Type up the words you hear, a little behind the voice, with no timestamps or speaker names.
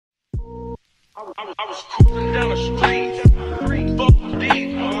I was cruising down the street, fuck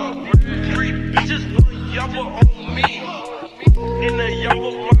these three bitches, one yabba on me. In the yabba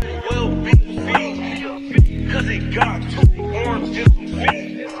might well be feet, cause it got two arms and some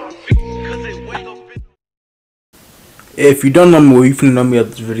feet, cause it wake up in. If you don't know me, well, you finna know me after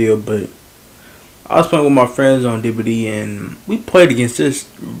this video, but I was playing with my friends on DVD and we played against this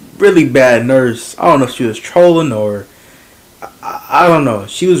really bad nurse. I don't know if she was trolling or I don't know.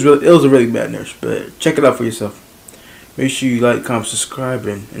 It was a really bad nurse, but check it out for yourself. Make sure you like, comment, subscribe,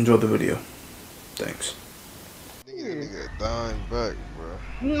 and enjoy the video. Thanks. Nigga dying back, bro.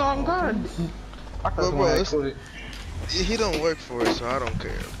 No, I'm good. Bro, he don't work for us, so I don't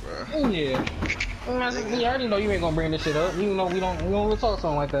care, bro. Yeah. I already know you ain't gonna bring this shit up. Even though we don't talk to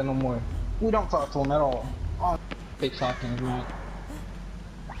him like that no more. We don't talk to him at all. Big talking, man.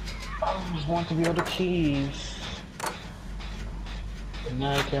 I just want to be able to keys. But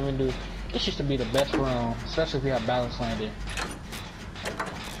now I can't even do. This used to be the best room, especially if we have balance landing.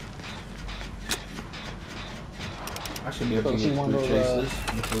 I should be able to get through chases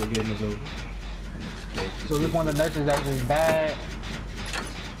before the game is over. So this one of the nurses that was bad.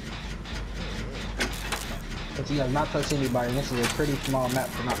 Because he has not touched anybody, and this is a pretty small map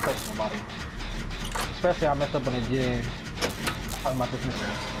for not touching nobody. Especially I messed up on the gym. Talking about this mission.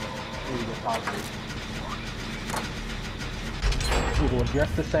 Really good positive. We will dress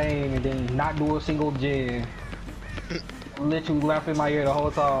the same and then not do a single gym. Literally laugh in my ear the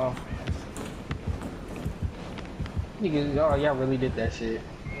whole time. Niggas, oh y'all really did that shit.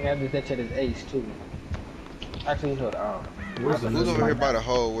 Yeah, I did that shit as ace too. Actually, hold on. Who's over here by the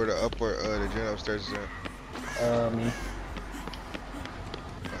hole where the the gym upstairs is at? Me.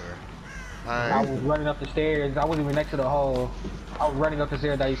 Hi. I was running up the stairs. I wasn't even next to the hole. I was running up the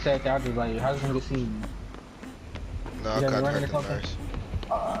stairs that you said that. I was just like, how's this nigga see me? No, I caught the nurse.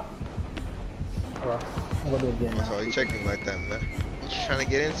 Alright, I'm gonna do it again now. So you checking like that, man? What you trying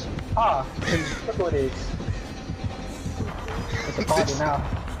to get into? Look what it is. It's a party now.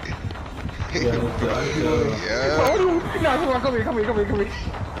 Yeah. No, come here.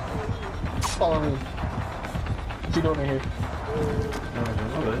 Follow me. What you doing in here?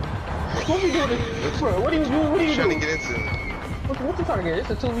 What are you doing? Bro, what are you doing? What are you trying doing? to get into? What you trying to get? It's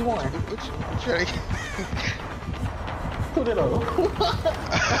a 2v1. What you trying to get? Put it up.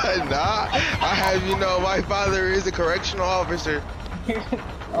 Nah, I have you know my father is a correctional officer.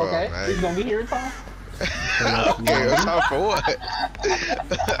 Okay, he's gonna be here in time. Okay, it's time for what?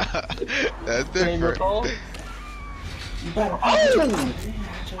 That's different. I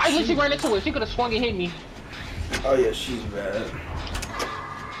literally ran into it. She could have swung and hit me. Oh yeah, she's bad.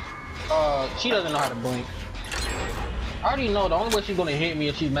 She doesn't know how to blink. I already know the only way she's gonna hit me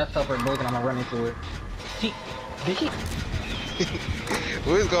if she messed up her blink and I'm gonna run into her. Did she?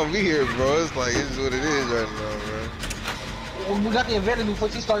 Who's gonna be here, bro? It's like, it's what it is right now, bro. We got the advantage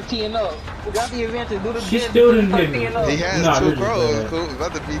before she starts teeing up. We got the advantage. Do the She still didn't hit me. He has 2 pros. Cool. It's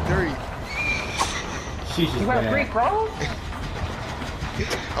about to be 3. She's just you got 3 pros?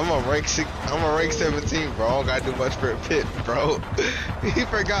 I'm on rank 17, bro. I don't gotta do much for a pit, bro. He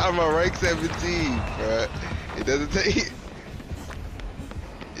forgot I'm on rank 17, bro. It doesn't take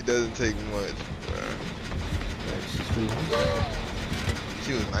much, bro.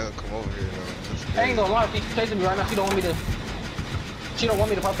 She was not gonna come over here though. I ain't gonna lie, she's chasing me right now. She don't want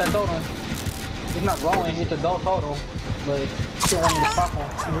me to pop that totem. It's not rolling, it's a dull totem, but she don't want me to pop one.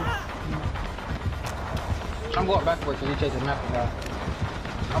 I'm going backwards because he's chasing Matthew guy.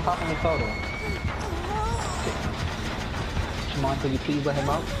 I'm popping the totem. Come on, could you please let him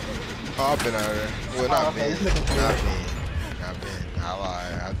out? Oh, I've been out of there. Well, not me. I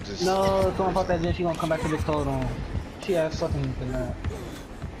lie. I just. No, if someone pop that gen, she gonna come back to the totem. She has something to that.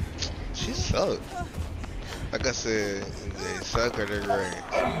 She sucked. Like I said, they suck or they're great.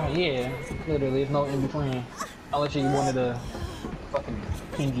 Yeah, literally, there's no in between. Unless you one of the fucking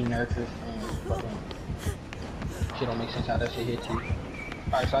pingy nurses and fucking shit don't make sense how that shit hit you.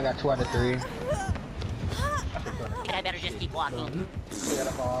 Alright, so I got 2 out of 3. I better just keep walking.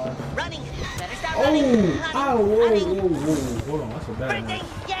 Running! Better start running! Whoa, hold on, that's a bad Sprinting!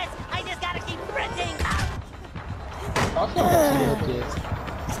 one. Yes! I just gotta keep sprinting! I'll still get some little kids.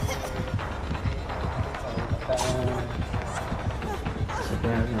 That's a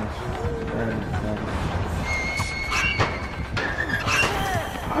bad nurse.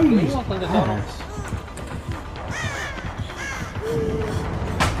 How you want to play the totem?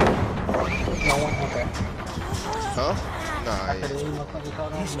 No one? Okay. Huh? Nah,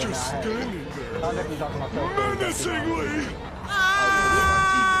 yeah. He's just standing there. Menacingly!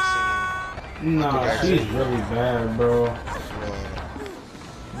 Nah, she's really bad, bro.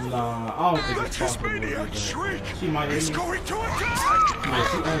 Nah, I don't think it's possible. She might hit me. Going to attack! Yeah,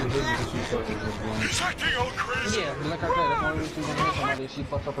 she only hit me because she fucked up her blunt. He's acting all crazy! Yeah, like I said, that's the only reason she's gonna hit somebody if she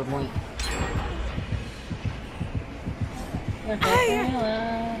fucks up her blunt.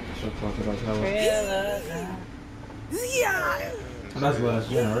 She'll fuck it up hella. And that's last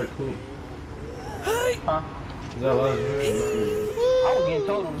gen, right? Cool. Huh? Is that last gen? I was getting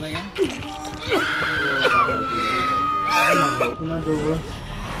told them, nigga. Open that door, bro.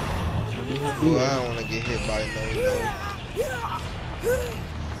 Boy, I don't want to get hit by no.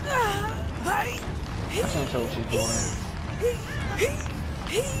 I can't tell what she's doing.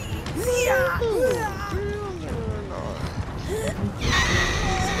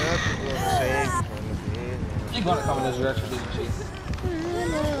 She's gonna come in this direction, isn't she?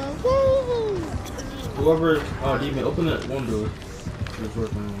 Whoever, demon, open that one door. It's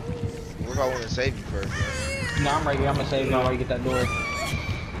working. What if I want to save you first, bro? No, I'm right here. I'm gonna save you while you get that door.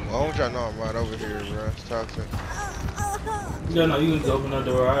 Well, I want y'all to know I'm right over here, bro. It's toxic. Yeah, no, you can just open that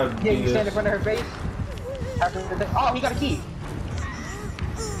door. I have Yeah, you stand in front of her face. Oh, he got a key.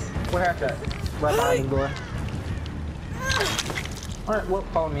 Where that? Right behind the door. Alright, well,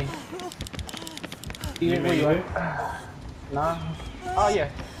 follow me. Where you at? Nah. Oh, yeah.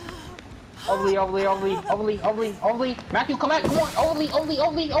 Overly. Matthew, come back, come on. Overly.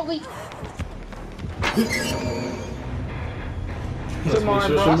 Tomorrow,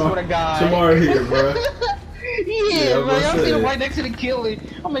 bro, I swear to God. Tomorrow here, bro. Yeah, bro, I'm sitting right next to the killer.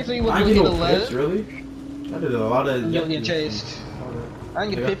 I'll make sure you look I good didn't to get the no left. pits, really? I did a lot of... You'll get chased. I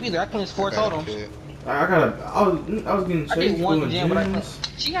didn't get a pip either. I couldn't sport totem. I was getting chased. I did one doing jam, but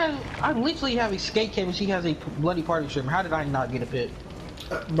gyms. I literally have a skate cam and she has a bloody party trim. How did I not get a pit?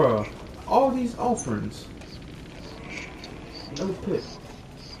 Bro, all these offerings. No pit.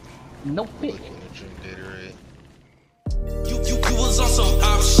 No pit. Drink Gatorade. You was on some